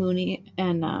Matt Mooney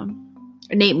and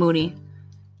Nate Mooney.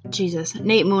 Jesus,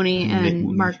 Nate Mooney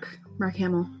and Mark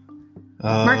Hamill.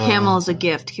 Mark Hamill is a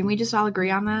gift. Can we just all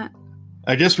agree on that?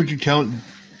 I guess we could count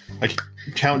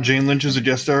Jane Lynch as a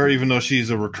guest star, even though she's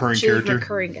a recurring character. She's a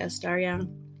recurring guest star, yeah.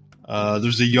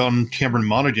 There's a young Cameron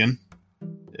Monaghan.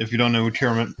 If you don't know who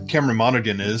Cameron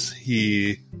Monaghan is,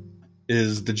 he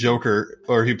is the Joker,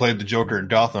 or he played the Joker in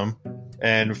Gotham.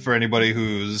 And for anybody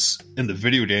who's in the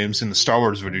video games, in the Star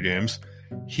Wars video games,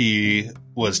 he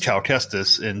was Cal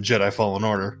Kestis in Jedi Fallen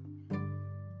Order.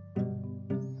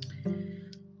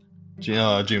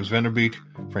 James Vanderbeek,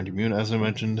 Frankie Muniz, as I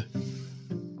mentioned.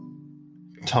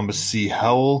 Thomas C.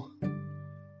 Howell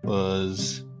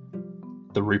was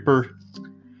the Reaper.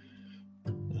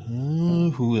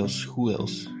 Who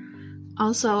else?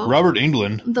 Also, Robert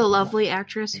Englund, the lovely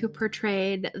actress who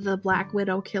portrayed the Black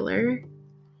Widow killer,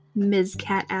 Ms.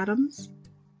 Cat Adams.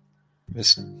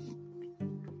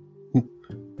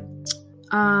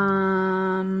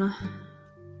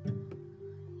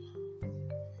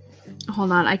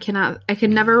 Hold on, I can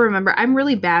never remember. I'm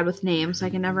really bad with names, so I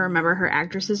can never remember her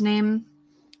actress's name.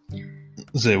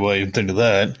 Say what you think of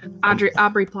that.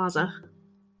 Aubrey Plaza.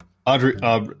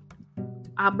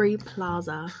 Aubrey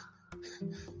Plaza.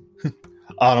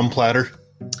 Autumn Platter.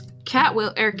 Cat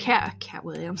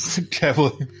Williams. Cat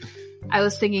Williams. I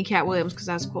was thinking Cat Williams because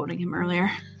I was quoting him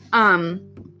earlier. Cat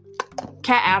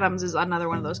Adams is another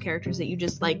one of those characters that you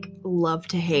just like love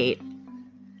to hate.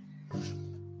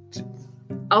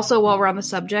 Also, while we're on the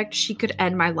subject, she could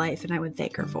end my life and I would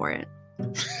thank her for it.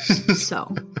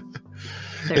 So,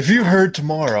 if you heard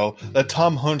tomorrow that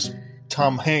Tom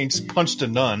Hanks punched a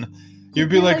nun, you'd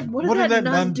be like, what did that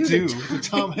nun do to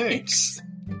Tom Hanks?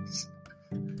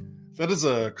 That is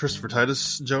a Christopher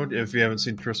Titus joke. If you haven't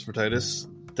seen Christopher Titus,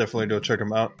 definitely go check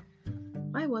him out.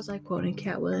 Why was I quoting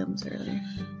Cat Williams earlier?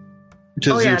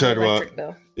 Because you talked about electric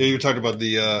bill. you talked about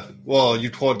the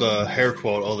you quote the hair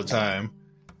quote all the time,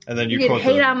 and then you You quote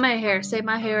hate the on my hair. Say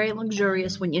my hair ain't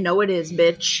luxurious when you know it is,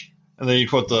 bitch. and then you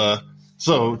quote the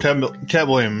Cat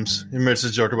Williams. He makes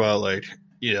this joke about like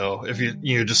if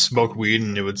you just smoke weed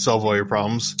and it would solve all your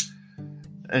problems,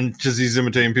 and just he's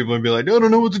imitating people and be like, I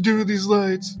don't know what to do with these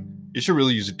lights. You should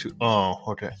really use it too. Oh,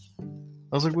 okay.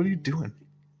 I was like, what are you doing?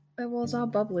 Well, it's all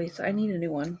bubbly, so I need a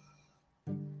new one.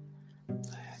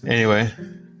 Anyway,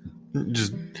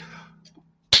 just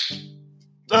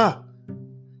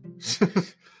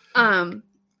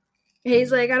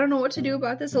He's like, I don't know what to do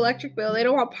about this electric bill. They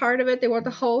don't want part of it. They want the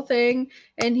whole thing.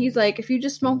 And he's like, if you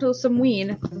just smoked some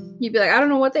weed, you'd be like, I don't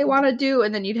know what they want to do.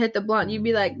 And then you'd hit the blunt. You'd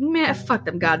be like, man, fuck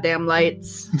them goddamn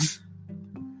lights.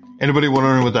 Anybody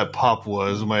wondering what that pop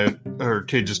was? Her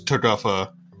kid just took off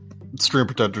a screen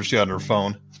protector she had on her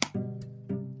phone.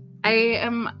 I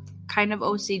am kind of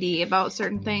OCD about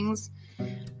certain things.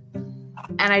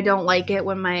 And I don't like it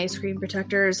when my screen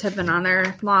protectors have been on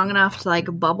there long enough to like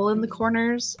bubble in the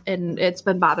corners. And it's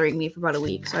been bothering me for about a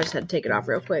week. So I just had to take it off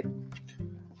real quick.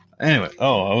 Anyway,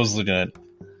 I was looking at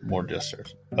more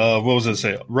gestures. What was it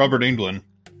say? Robert Englund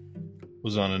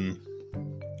was on an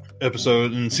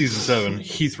episode in season 7,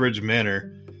 Heath Ridge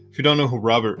Manor. If you don't know who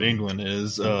Robert Englund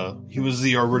is, he was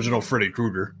the original Freddy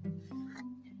Krueger.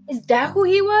 Is that who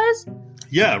he was?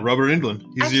 Yeah, Robert Englund.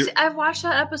 I've watched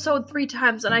that episode 3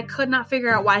 times and I could not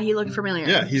figure out why he looked familiar.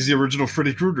 Yeah, he's the original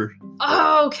Freddy Krueger.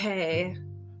 Okay.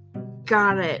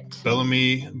 Got it.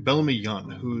 Bellamy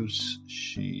Young. Who's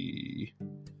she? I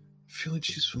feel like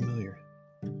she's familiar.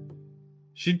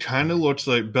 She kind of looks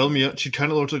like Bellamy. She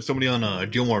kind of looks like somebody on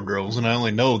Gilmore Girls, and I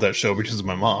only know that show because of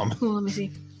my mom. Ooh, let me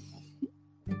see.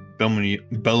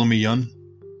 Bellamy Young.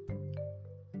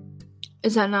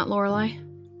 Is that not Lorelai?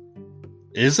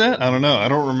 Is that? I don't know. I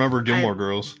don't remember Gilmore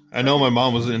Girls. I know my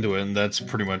mom was into it, and that's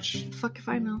pretty much fuck if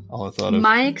I know. all I thought of.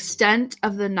 My extent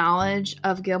of the knowledge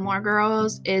of Gilmore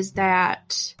Girls is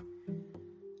that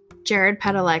Jared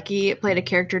Padalecki played a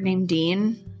character named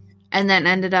Dean, and then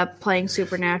ended up playing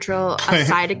Supernatural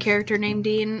aside a character named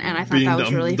Dean, and I thought that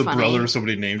was really the funny. brother of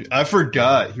somebody named. I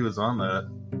forgot he was on that.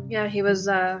 Yeah, he was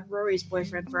Rory's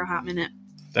boyfriend for a hot minute.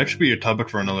 That should be a topic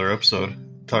for another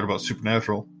episode. Talk about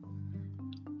Supernatural.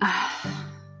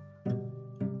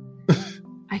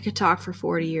 I could talk for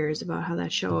 40 years about how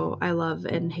that show I love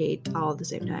and hate all at the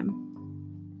same time.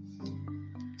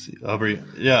 Let's see, Aubrey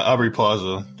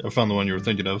Plaza. I found the one you were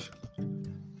thinking of.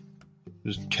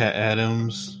 There's Kat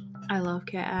Adams. I love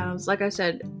Kat Adams. Like I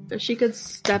said, she could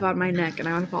step on my neck and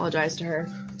I would apologize to her.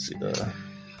 Let's see, I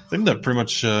think that pretty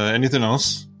much anything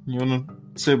else you want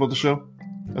to say about the show?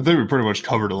 I think we pretty much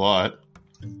covered a lot.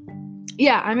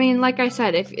 Yeah, I mean, like I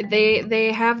said, if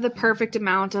they have the perfect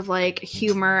amount of like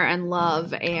humor and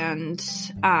love, and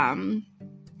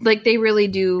like they really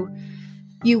do.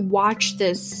 You watch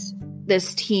this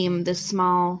team, this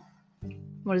small,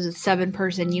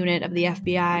 7-person unit of the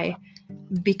FBI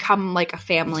become like a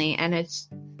family, and it's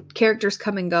characters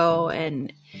come and go,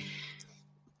 and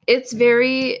it's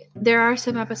there are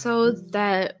some episodes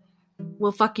that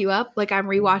will fuck you up. Like I'm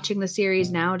rewatching the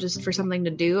series now just for something to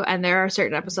do, and there are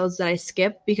certain episodes that I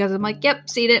skip because I'm like, yep,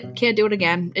 seen it, can't do it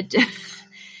again.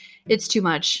 It's too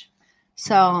much.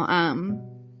 So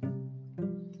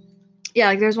yeah,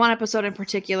 like there's one episode in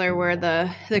particular where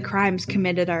the crimes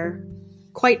committed are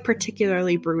quite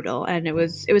particularly brutal, and it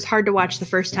was hard to watch the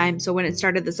first time, so when it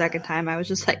started the second time I was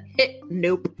just like,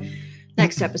 nope,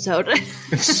 next episode.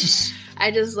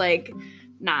 I just like,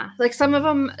 nah. Like some of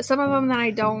them that I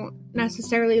don't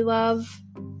necessarily love,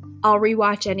 I'll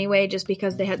rewatch anyway, just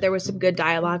because there was some good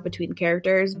dialogue between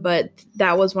characters. But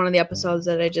that was one of the episodes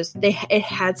that it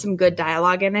had some good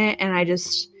dialogue in it, and I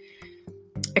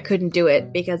couldn't do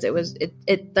it because it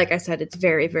like I said, it's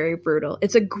very, very brutal.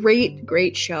 It's a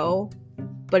great show,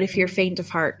 but if you're faint of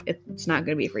heart, it's not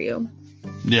going to be for you.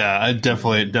 Yeah, I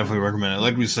definitely recommend it.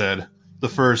 Like we said, the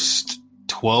first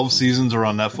 12 seasons are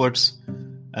on Netflix,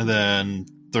 and then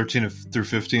 13 through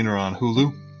 15 are on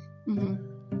Hulu. Mm-hmm.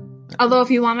 Although, if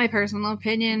you want my personal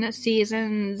opinion,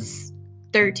 seasons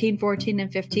 13, 14,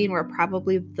 and 15 were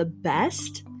probably the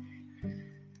best.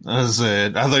 I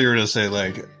thought you were going to say,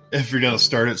 like, if you're going to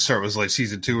start with, like,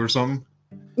 season 2 or something.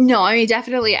 No, I mean,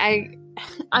 definitely.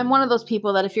 I'm one of those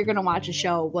people that if you're going to watch a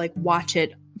show, like, watch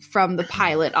it from the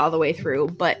pilot all the way through.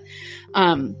 But,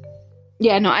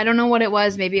 yeah, no, I don't know what it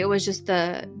was. Maybe it was just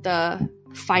the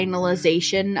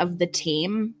finalization of the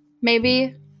team,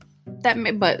 maybe.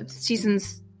 But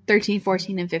seasons 13,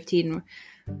 14, and 15,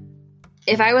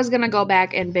 if I was going to go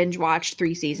back and binge watch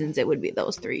 3 seasons, it would be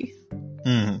those 3.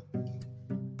 Mm-hmm.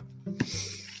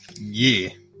 Yeah.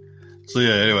 So,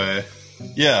 yeah, anyway,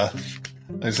 yeah,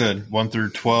 like I said, 1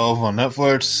 through 12 on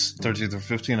Netflix, 13 through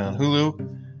 15 on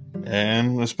Hulu.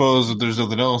 And I suppose if there's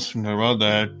nothing else about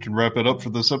that, I can wrap it up for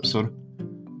this episode.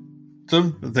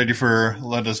 So, thank you for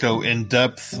letting us go in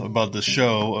depth about the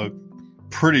show. I'm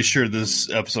pretty sure this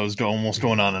episode is almost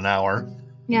going on an hour.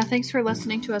 Yeah, thanks for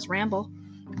listening to us ramble.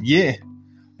 Yeah.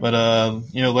 But,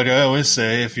 like I always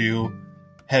say, if you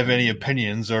have any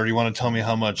opinions or you want to tell me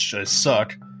how much I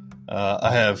suck,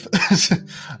 I have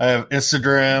I have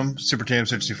Instagram,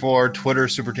 SuperTam64, Twitter,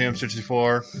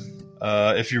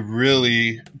 SuperTam64. If you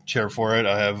really care for it,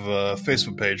 I have a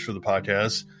Facebook page for the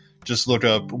podcast. Just look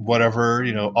up whatever,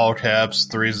 all caps,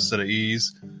 3s instead of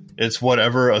E's. It's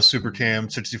whatever, a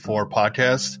SuperTam64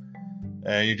 podcast.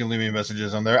 And you can leave me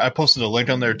messages on there. I posted a link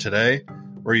on there today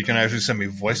where you can actually send me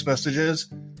voice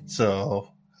messages. So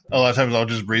a lot of times I'll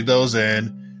just read those,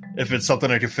 and if it's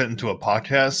something I can fit into a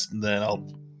podcast, then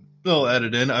I'll add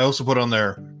it in. I also put on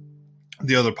there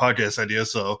the other podcast idea,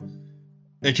 so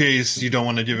in case you don't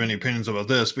want to give any opinions about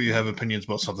this, but you have opinions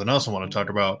about something else I want to talk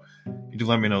about, you can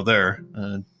let me know there.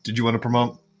 Did you want to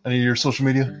promote any of your social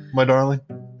media, my darling?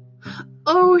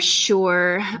 Oh,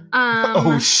 sure.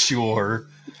 Oh, sure.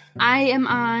 I am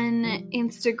on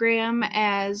Instagram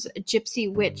as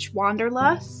Gypsy Witch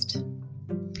Wanderlust.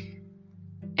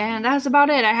 And that's about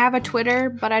it. I have a Twitter,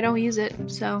 but I don't use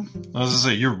it, so. I was going to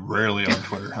say, you're rarely on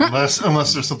Twitter, unless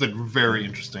there's something very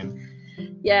interesting.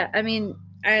 Yeah, I mean,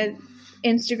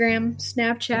 Instagram,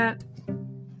 Snapchat.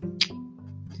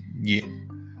 Yeah.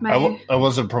 I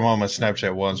wasn't promoting my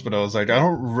Snapchat once, but I was like,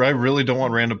 I really don't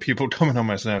want random people coming on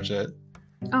my Snapchat.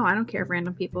 Oh, I don't care if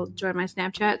random people join my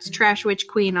Snapchat. It's Trash Witch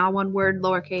Queen, all one word,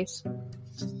 lowercase.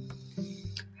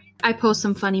 I post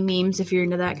some funny memes if you're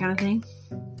into that kind of thing.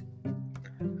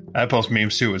 I post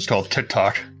memes too. It's called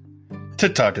TikTok.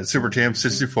 TikTok at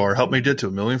SuperTam64. Help me get to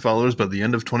 1 million followers by the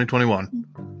end of 2021.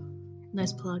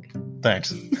 Nice plug.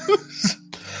 Thanks.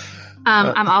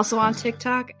 I'm also on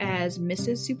TikTok as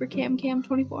Mrs.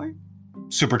 SuperCam24.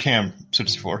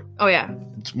 SuperCam64. Oh, yeah.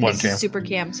 It's one Mrs. cam.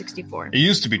 SuperCam64. It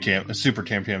used to be Super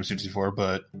Cam 64,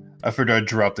 but I figured I'd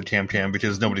drop the Cam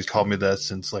because nobody's called me that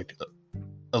since like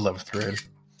 11th grade.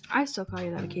 I still call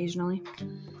you that occasionally.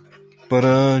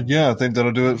 But yeah, I think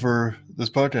that'll do it for this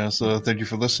podcast. So thank you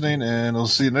for listening, and I'll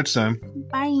see you next time.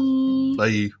 Bye.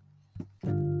 Bye.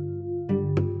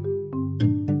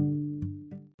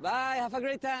 Bye. Have a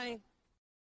great time.